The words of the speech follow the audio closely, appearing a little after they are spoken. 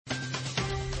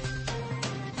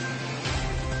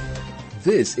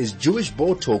This is Jewish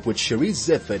Board Talk with Cherise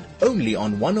Zifford, only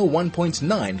on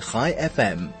 101.9 High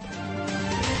FM.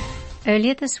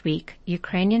 Earlier this week,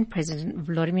 Ukrainian President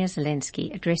Volodymyr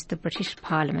Zelensky addressed the British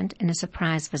Parliament in a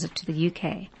surprise visit to the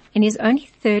UK. In his only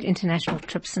third international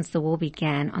trip since the war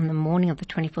began on the morning of the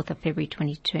 24th of February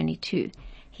 2022,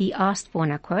 he asked for,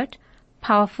 and I quote,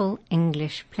 powerful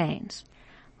English planes.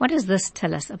 What does this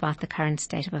tell us about the current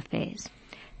state of affairs?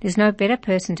 There's no better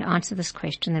person to answer this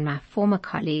question than my former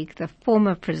colleague, the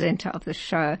former presenter of the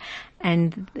show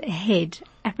and the head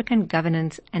African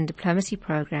Governance and Diplomacy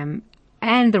Program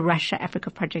and the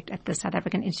Russia-Africa project at the South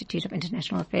African Institute of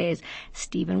International Affairs,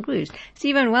 Stephen Gruzd.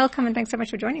 Stephen, welcome and thanks so much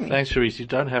for joining me. Thanks, Cherise. You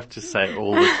don't have to say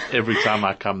all this every time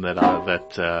I come that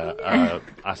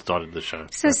I started the show.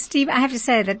 So, Steve, I have to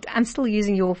say that I'm still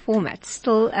using your format,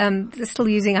 still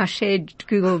using our shared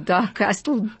Google Doc. I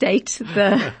still date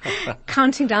the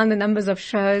counting down the numbers of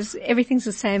shows. Everything's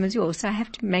the same as yours, so I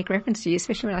have to make reference to you,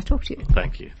 especially when I talk to you.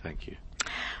 Thank you.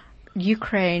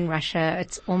 Ukraine, Russia,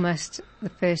 it's almost the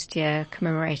first year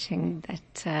commemorating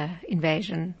that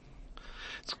invasion.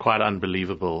 It's quite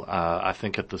unbelievable. I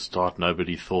think at the start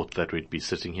nobody thought that we'd be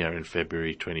sitting here in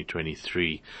February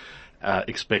 2023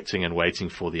 expecting and waiting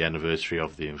for the anniversary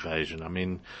of the invasion. I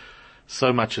mean,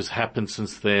 so much has happened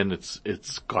since then.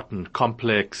 It's gotten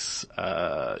complex.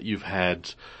 You've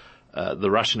had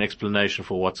the Russian explanation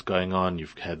for what's going on.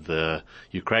 You've had the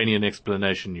Ukrainian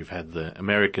explanation. You've had the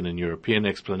American and European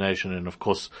explanation. And of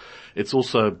course, it's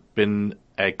also been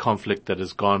a conflict that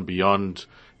has gone beyond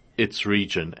its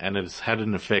region, and it has had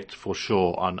an effect for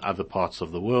sure on other parts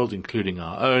of the world, including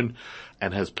our own,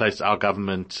 and has placed our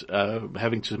government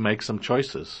having to make some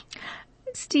choices.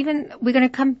 Stephen, we're going to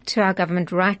come to our government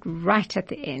right at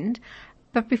the end.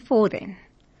 But before then,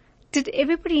 did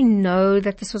everybody know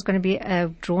that this was going to be a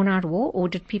drawn-out war, or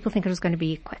did people think it was going to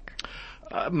be quick?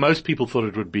 Most people thought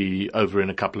it would be over in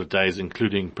a couple of days,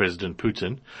 including President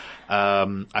Putin.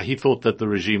 He thought that the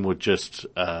regime would just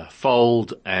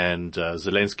fold and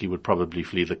Zelensky would probably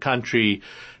flee the country.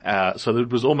 So it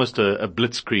was almost a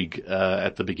blitzkrieg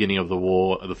at the beginning of the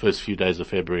war, the first few days of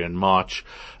February and March.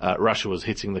 Russia was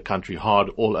hitting the country hard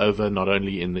all over, not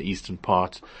only in the eastern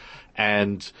part.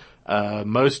 And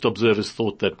most observers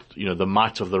thought that, the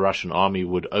might of the Russian army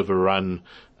would overrun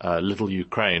little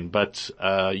Ukraine, but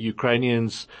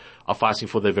Ukrainians are fighting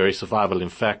for their very survival. In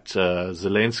fact,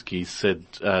 Zelensky said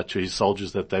to his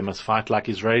soldiers that they must fight like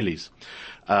Israelis,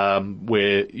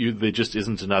 where there just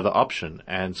isn't another option.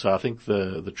 And so I think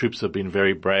the troops have been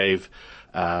very brave.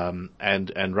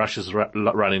 And Russia's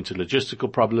run into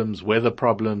logistical problems, weather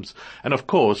problems, and of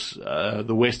course,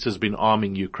 the West has been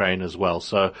arming Ukraine as well.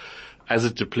 So as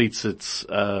it depletes its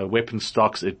weapon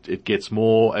stocks, it gets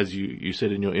more. As you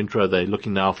said in your intro, they're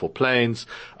looking now for planes.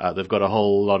 They've got a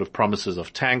whole lot of promises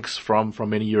of tanks from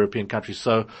many European countries.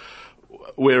 So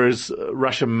whereas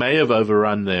Russia may have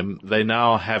overrun them, they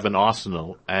now have an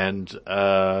arsenal and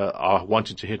are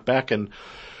wanting to hit back and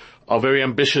are very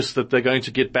ambitious that they're going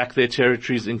to get back their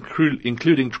territories,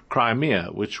 including Crimea,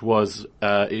 which was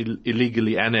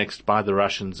illegally annexed by the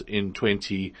Russians in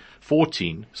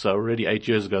 2014, so already 8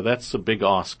 years ago. That's a big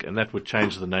ask, and that would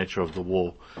change the nature of the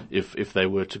war if they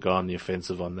were to go on the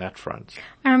offensive on that front.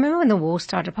 I remember when the war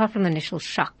started, apart from the initial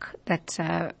shock, that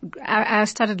I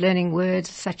started learning words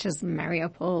such as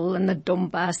Mariupol and the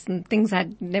Donbass and things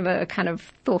I'd never kind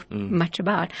of thought much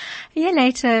about. A year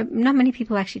later, not many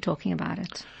people were actually talking about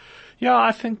it. Yeah,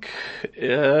 I think,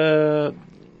 that's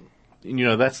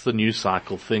the news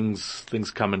cycle. Things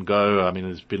come and go. I mean,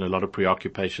 there's been a lot of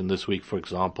preoccupation this week, for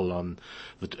example, on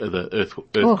the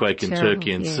earthquake in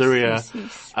Turkey and Syria.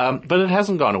 Yes. But it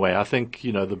hasn't gone away. I think,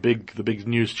 the big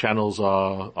news channels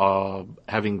are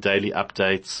having daily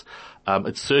updates.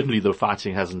 It's certainly the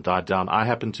fighting hasn't died down. I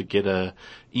happened to get a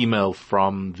email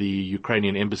from the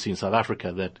Ukrainian embassy in South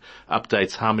Africa that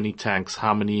updates how many tanks,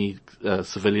 how many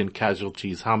civilian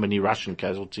casualties, how many Russian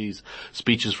casualties,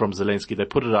 speeches from Zelensky. They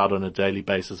put it out on a daily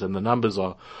basis, and the numbers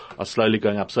are slowly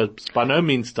going up. So it's by no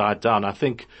means died down. I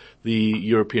think the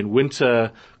European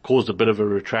winter caused a bit of a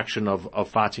retraction of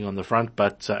fighting on the front,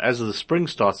 but as the spring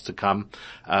starts to come,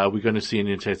 we're going to see an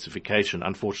intensification,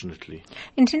 unfortunately.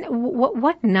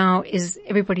 What now is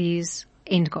everybody's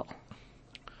end goal?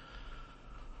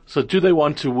 So do they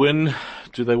want to win?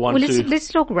 Do they want to? Let's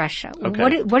talk Russia.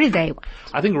 Okay. What do they want?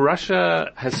 I think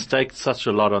Russia has staked such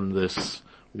a lot on this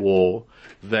war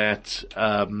that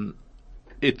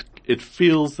it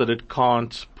feels that it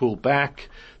can't pull back,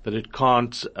 that it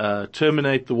can't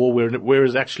terminate the war,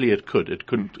 whereas actually it could. It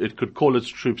could call its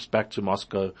troops back to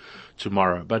Moscow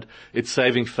tomorrow. But it's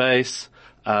saving face.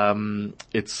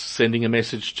 It's sending a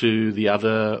message to the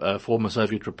other former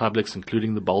Soviet republics,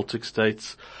 including the Baltic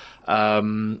states.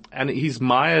 And he's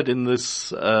mired in this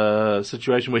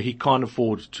situation where he can't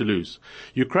afford to lose.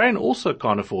 Ukraine also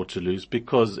can't afford to lose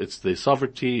because it's their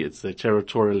sovereignty, it's their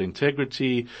territorial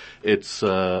integrity, it's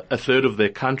a third of their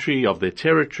country, of their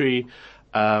territory,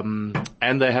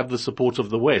 and they have the support of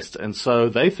the West. And so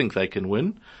they think they can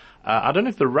win. I don't know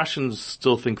if the Russians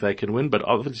still think they can win, but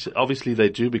obviously they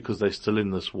do because they're still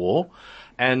in this war.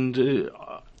 And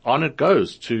on it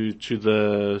goes to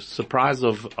the surprise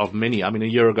of many. I mean, a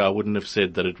year ago I wouldn't have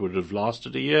said that it would have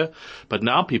lasted a year, but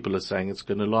now people are saying it's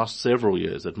going to last several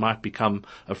years. It might become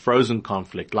a frozen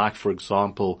conflict, like, for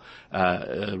example,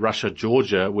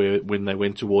 Russia-Georgia, where when they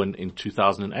went to war in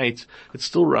 2008, it's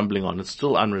still rumbling on. It's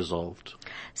still unresolved.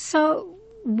 So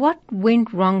what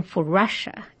went wrong for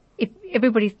Russia if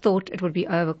everybody thought it would be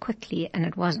over quickly and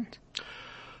it wasn't?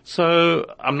 So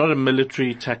I'm not a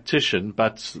military tactician,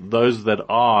 but those that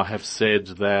are have said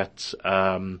that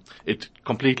it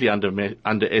completely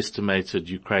underestimated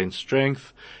Ukraine's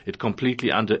strength. It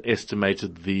completely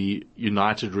underestimated the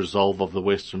united resolve of the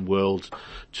Western world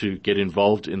to get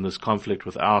involved in this conflict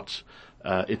without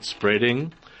it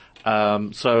spreading.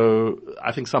 So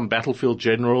I think some battlefield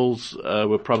generals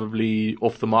were probably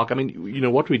off the mark. I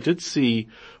mean, what we did see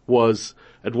was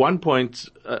at one point,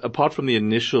 apart from the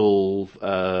initial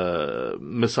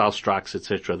missile strikes,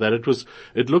 etc., that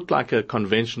it looked like a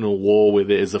conventional war where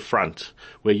there is a front,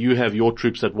 where you have your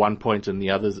troops at one point and the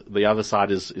other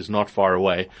side is not far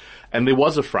away, and there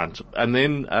was a front. And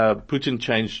then Putin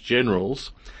changed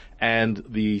generals, and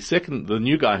the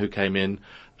new guy who came in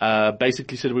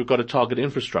basically said we've got to target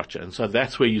infrastructure, and so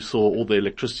that's where you saw all the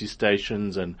electricity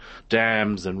stations and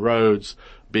dams and roads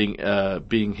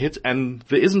being hit, and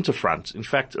there isn't a front. In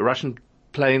fact, Russian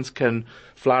planes can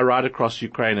fly right across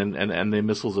Ukraine and their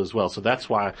missiles as well. So that's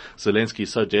why Zelensky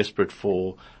is so desperate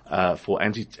for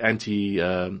anti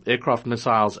aircraft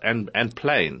missiles and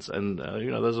planes, and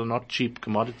those are not cheap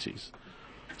commodities.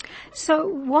 So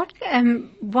what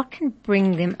can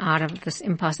bring them out of this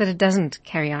impasse that it doesn't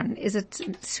carry on? Is it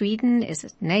Sweden? Is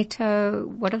it NATO?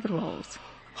 What are the roles?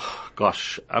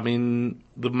 Gosh, I mean,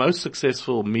 the most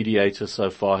successful mediator so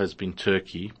far has been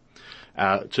Turkey.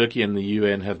 Turkey and the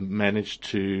UN have managed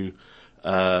to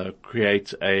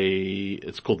create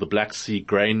it's called the Black Sea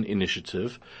Grain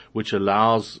Initiative, which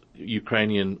allows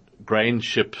Ukrainian grain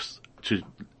ships to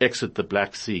exit the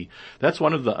Black Sea. That's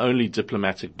one of the only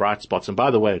diplomatic bright spots. And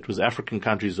by the way, it was African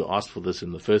countries who asked for this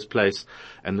in the first place,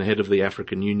 and the head of the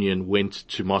African Union went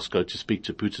to Moscow to speak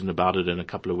to Putin about it, and a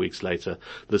couple of weeks later,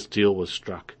 this deal was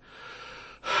struck.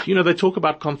 They talk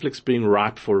about conflicts being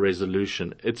ripe for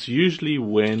resolution. It's usually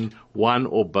when one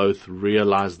or both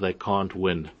realize they can't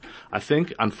win. I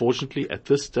think, unfortunately, at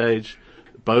this stage,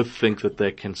 both think that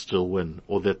they can still win,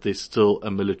 or that there's still a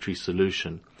military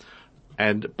solution.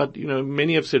 But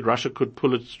many have said Russia could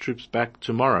pull its troops back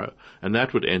tomorrow, and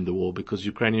that would end the war because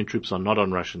Ukrainian troops are not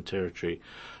on Russian territory.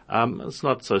 It's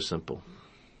not so simple.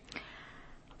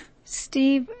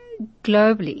 Steve,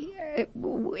 globally,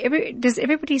 does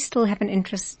everybody still have an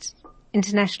interest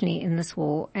internationally in this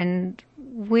war? And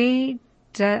we're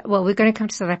going to come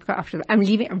to South Africa after that. I'm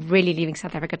really leaving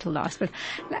South Africa till last, but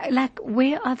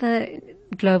where are the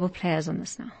global players on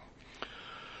this now?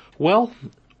 Well,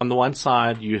 on the one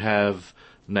side, you have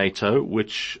NATO,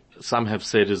 which some have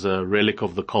said is a relic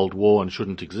of the Cold War and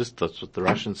shouldn't exist. That's what the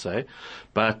Russians say.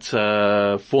 But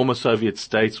former Soviet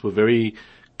states were very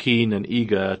keen and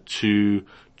eager to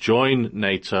join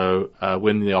NATO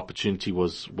when the opportunity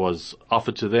was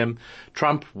offered to them.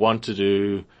 Trump wanted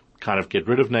to kind of get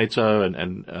rid of NATO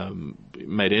and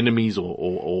made enemies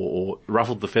or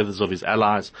ruffled the feathers of his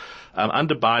allies.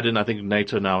 Under Biden, I think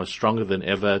NATO now is stronger than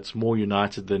ever. It's more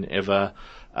united than ever.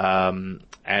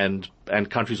 And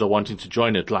countries are wanting to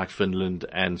join it, like Finland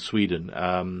and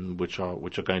Sweden, which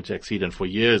are going to accede and for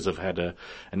years have had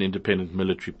an independent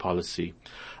military policy.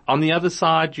 On the other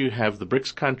side, you have the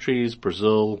BRICS countries,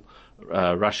 Brazil,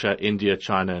 Russia, India,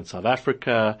 China, and South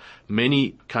Africa.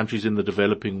 Many countries in the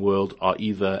developing world are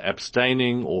either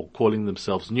abstaining or calling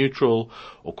themselves neutral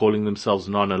or calling themselves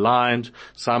non-aligned.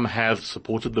 Some have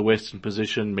supported the Western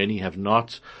position, many have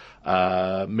not.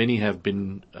 Many have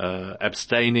been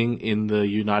abstaining in the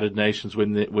United Nations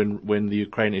when the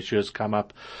Ukraine issue has come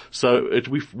up. So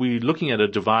we're looking at a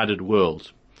divided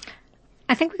world.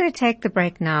 I think we're going to take the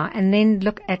break now and then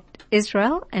look at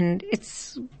Israel and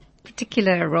its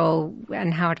particular role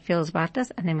and how it feels about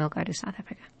this, and then we'll go to South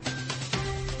Africa.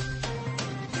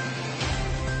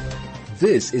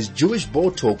 This is Jewish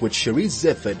Board Talk with Cherise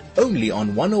Zifford, only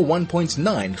on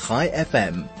 101.9 High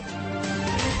FM.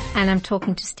 And I'm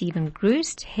talking to Stephen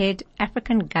Gruzd, Head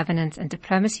African Governance and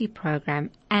Diplomacy Program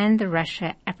and the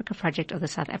Russia-Africa Project of the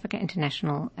South Africa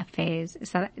International Affairs.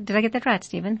 Did I get that right,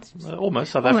 Stephen?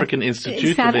 Almost. African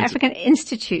Institute. South African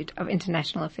Institute of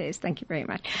International Affairs. Thank you very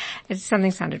much.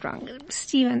 Something sounded wrong.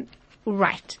 Stephen,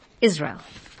 right. Israel.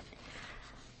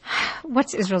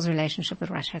 What's Israel's relationship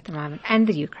with Russia at the moment and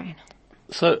the Ukraine?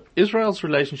 So Israel's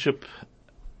relationship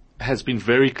has been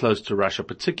very close to Russia,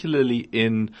 particularly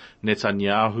in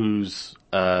Netanyahu's,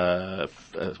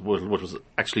 what was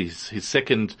actually his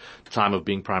second time of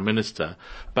being prime minister.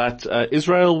 But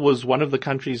Israel was one of the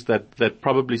countries that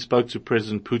probably spoke to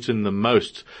President Putin the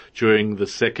most during the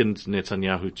second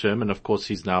Netanyahu term, and of course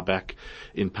he's now back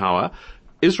in power.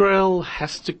 Israel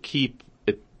has to keep,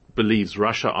 it believes,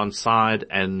 Russia on side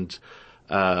and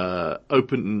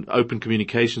open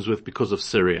communications with because of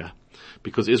Syria.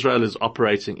 Because Israel is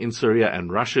operating in Syria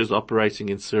and Russia is operating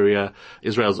in Syria.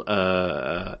 Israel's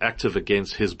active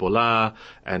against Hezbollah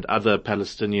and other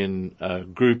Palestinian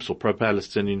groups or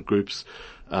pro-Palestinian groups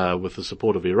with the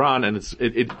support of Iran, and it's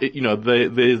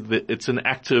an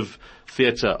active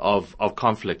theater of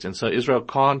conflict, and so Israel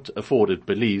can't afford, it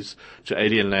believes, to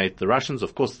alienate the Russians.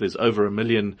 Of course, there's over 1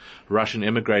 million Russian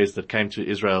immigrants that came to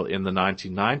Israel in the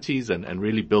 1990s and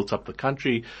really built up the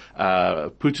country.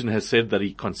 Putin has said that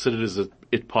he considers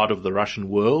it part of the Russian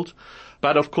world.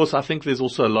 But of course, I think there's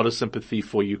also a lot of sympathy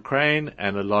for Ukraine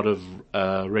and a lot of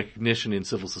recognition in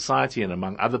civil society and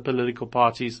among other political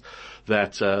parties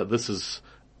that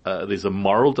there's a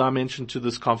moral dimension to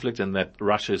this conflict, and that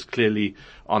Russia is clearly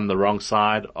on the wrong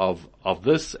side of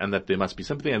this, and that there must be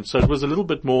sympathy. And so it was a little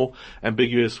bit more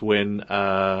ambiguous when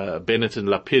Bennett and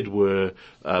Lapid were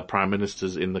prime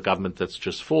ministers in the government that's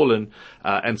just fallen.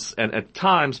 And at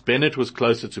times, Bennett was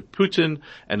closer to Putin,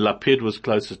 and Lapid was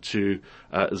closer to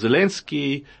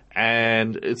Zelensky,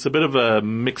 and it's a bit of a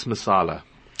mixed masala.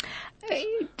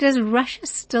 Does Russia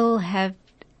still have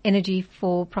energy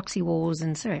for proxy wars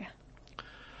in Syria?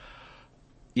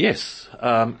 Yes,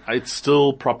 it's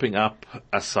still propping up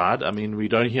Assad. I mean, we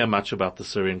don't hear much about the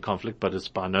Syrian conflict, but it's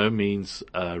by no means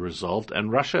resolved.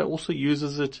 And Russia also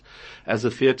uses it as a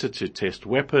theater to test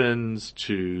weapons,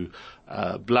 to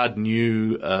blood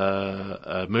new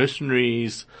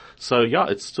mercenaries. So yeah,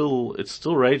 it's still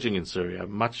raging in Syria.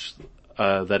 Much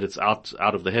that it's out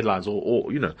of the headlines, or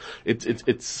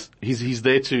he's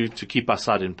there to keep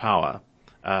Assad in power.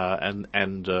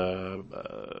 And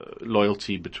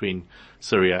loyalty between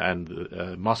Syria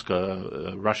and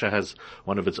Moscow. Russia has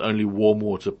one of its only warm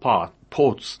water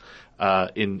ports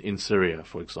in Syria,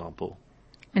 for example.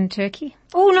 And Turkey?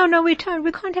 Oh, no, we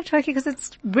can't have Turkey because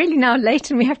it's really now late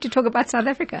and we have to talk about South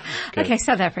Africa. Okay,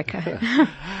 South Africa.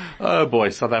 Oh boy,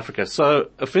 South Africa. So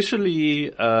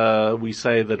officially, we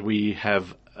say that we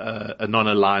have a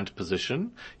non-aligned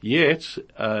position. Yet,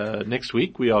 next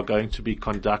week we are going to be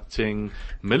conducting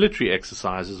military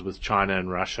exercises with China and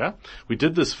Russia. We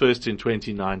did this first in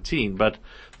 2019, but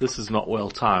this is not well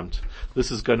timed.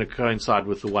 This is going to coincide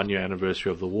with the 1-year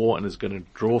anniversary of the war and is going to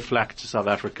draw flack to South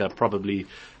Africa probably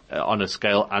on a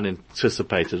scale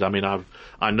unanticipated. I mean,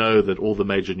 I know that all the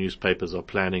major newspapers are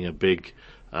planning a big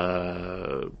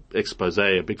expose,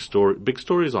 a big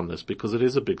stories on this, because it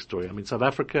is a big story. I mean, South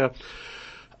Africa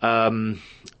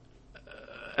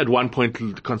at one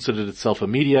point considered itself a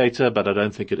mediator, but I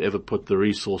don't think it ever put the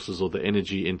resources or the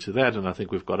energy into that, and I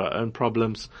think we've got our own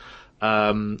problems.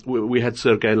 We had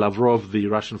Sergei Lavrov, the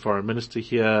Russian foreign minister,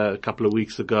 here a couple of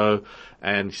weeks ago,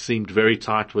 and he seemed very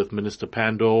tight with Minister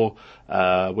Pandor.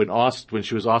 When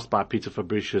she was asked by Peter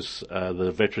Fabricius,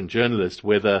 the veteran journalist,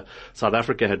 whether South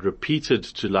Africa had repeated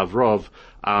to Lavrov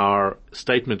our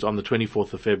statement on the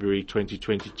 24th of February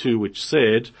 2022, which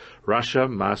said Russia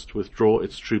must withdraw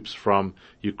its troops from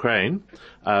Ukraine.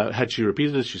 Had she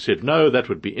repeated it, she said no, that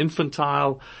would be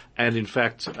infantile. And in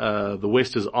fact, the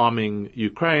West is arming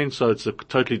Ukraine, so it's a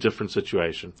totally different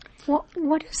situation.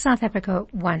 What does South Africa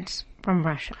want from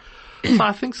Russia? So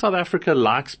I think South Africa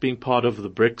likes being part of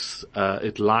the BRICS.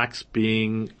 It likes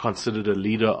being considered a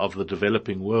leader of the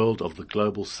developing world, of the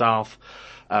global South.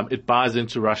 It buys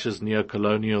into Russia's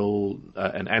neo-colonial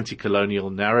and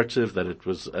anti-colonial narrative that it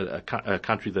was a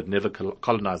country that never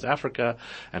colonized Africa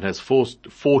and has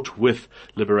fought with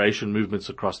liberation movements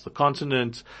across the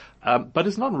continent. But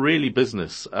it's not really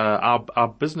business. Our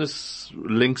business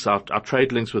links, our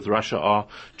trade links with Russia are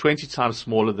 20 times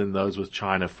smaller than those with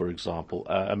China, for example.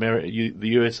 The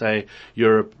USA,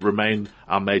 Europe remain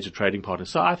our major trading partners.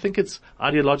 So I think it's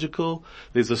ideological.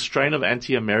 There's a strain of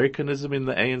anti-Americanism in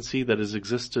the ANC that has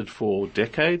existed for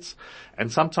decades.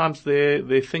 And sometimes their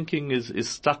thinking is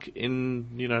stuck in,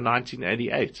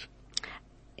 1988.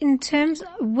 in terms,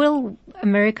 will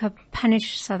America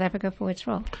punish South Africa for its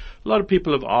role? A lot of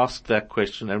people have asked that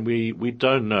question, and we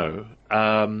don't know.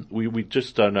 We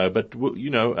just don't know. But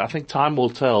I think time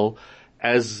will tell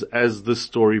as this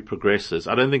story progresses.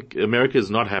 I don't think America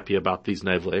is not happy about these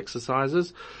naval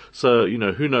exercises. So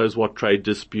who knows what trade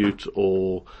dispute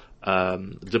or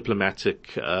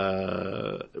diplomatic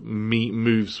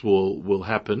moves will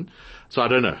happen. So I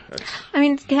don't know.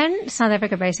 Can South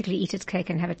Africa basically eat its cake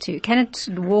and have it too? Can it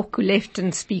walk left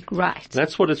and speak right?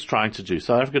 That's what it's trying to do.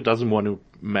 South Africa doesn't want to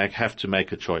have to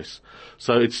make a choice.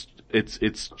 So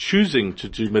it's choosing to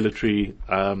do military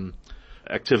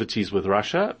activities with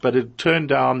Russia, but it turned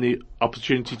down the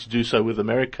opportunity to do so with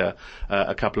America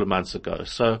a couple of months ago.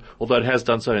 So, although it has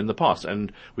done so in the past,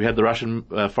 and we had the Russian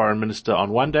foreign minister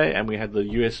on one day, and we had the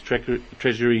U.S.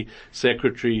 Treasury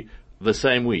Secretary the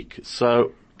same week.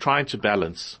 So, trying to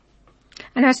balance.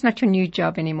 I know it's not your new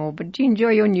job anymore, but do you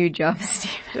enjoy your new job,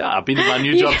 Steve? Yeah, I've been in my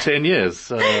new job 10 years.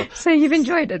 So you've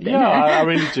enjoyed it then? Yeah, I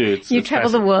really do. You travel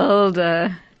the world.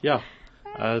 Yeah.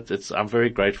 I'm very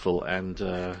grateful and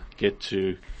get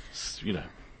to,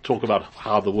 talk about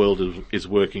how the world is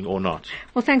working or not.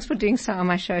 Well, thanks for doing so on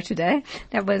my show today.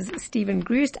 That was Stephen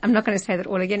Gruzd. I'm not going to say that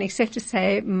all again, except to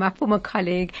say my former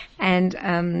colleague and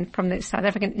from the South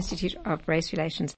African Institute of Race Relations.